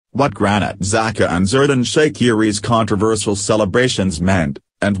what Granit Xhaka and Xherdan Shaqiri's controversial celebrations meant,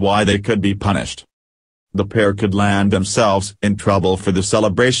 and why they could be punished. The pair could land themselves in trouble for the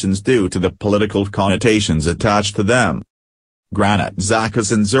celebrations due to the political connotations attached to them. Granit Xhaka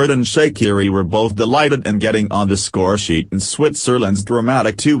and Xherdan Shaqiri were both delighted in getting on the scoresheet in Switzerland's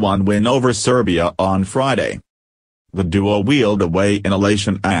dramatic 2-1 win over Serbia on Friday. The duo wheeled away in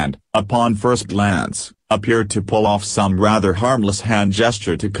elation and, upon first glance, appeared to pull off some rather harmless hand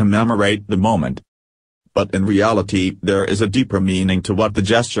gesture to commemorate the moment. But in reality there is a deeper meaning to what the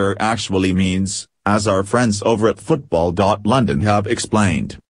gesture actually means, as our friends over at football.london have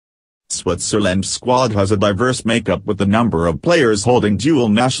explained. Switzerland's squad has a diverse makeup with a number of players holding dual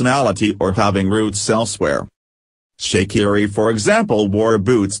nationality or having roots elsewhere. Shaqiri, for example, wore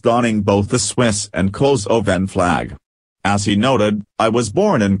boots donning both the Swiss and Kosovan flag. As he noted, "I was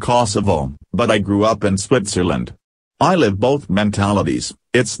born in Kosovo, but I grew up in Switzerland. I live both mentalities,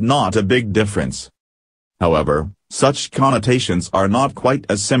 it's not a big difference." However, such connotations are not quite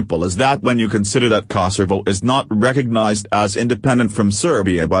as simple as that when you consider that Kosovo is not recognized as independent from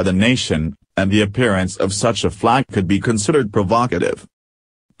Serbia by the nation, and the appearance of such a flag could be considered provocative.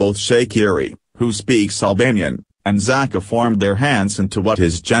 Both Shaqiri, who speaks Albanian, and Xhaka formed their hands into what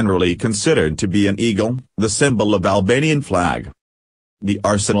is generally considered to be an eagle, the symbol of Albanian flag. The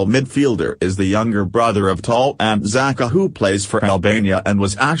Arsenal midfielder is the younger brother of Tal and Xhaka, who plays for Albania and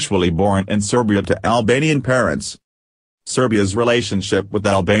was actually born in Serbia to Albanian parents. Serbia's relationship with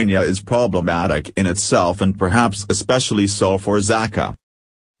Albania is problematic in itself and perhaps especially so for Xhaka.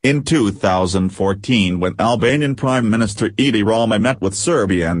 In 2014, when Albanian Prime Minister Edi Rama met with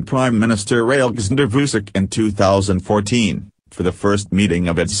Serbian Prime Minister Aleksandar Vučić in 2014, for the first meeting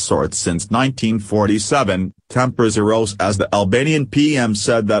of its sort since 1947, tempers arose as the Albanian PM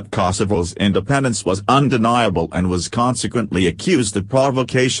said that Kosovo's independence was undeniable and was consequently accused of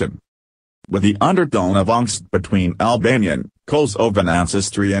provocation. With the undertone of angst between Albanian, Kosovan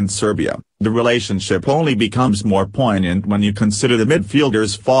ancestry and Serbia, the relationship only becomes more poignant when you consider the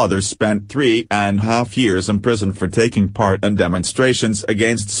midfielder's father spent 3.5 years in prison for taking part in demonstrations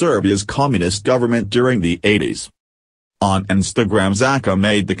against Serbia's communist government during the 80s. On Instagram, Xhaka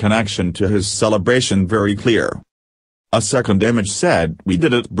made the connection to his celebration very clear. A second image said, "We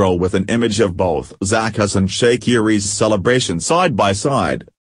did it bro," with an image of both Xhaka's and Shaqiri's celebration side by side.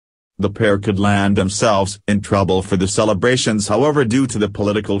 The pair could land themselves in trouble for the celebrations, however, due to the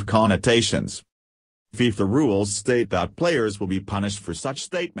political connotations. FIFA rules state that players will be punished for such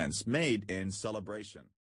statements made in celebration.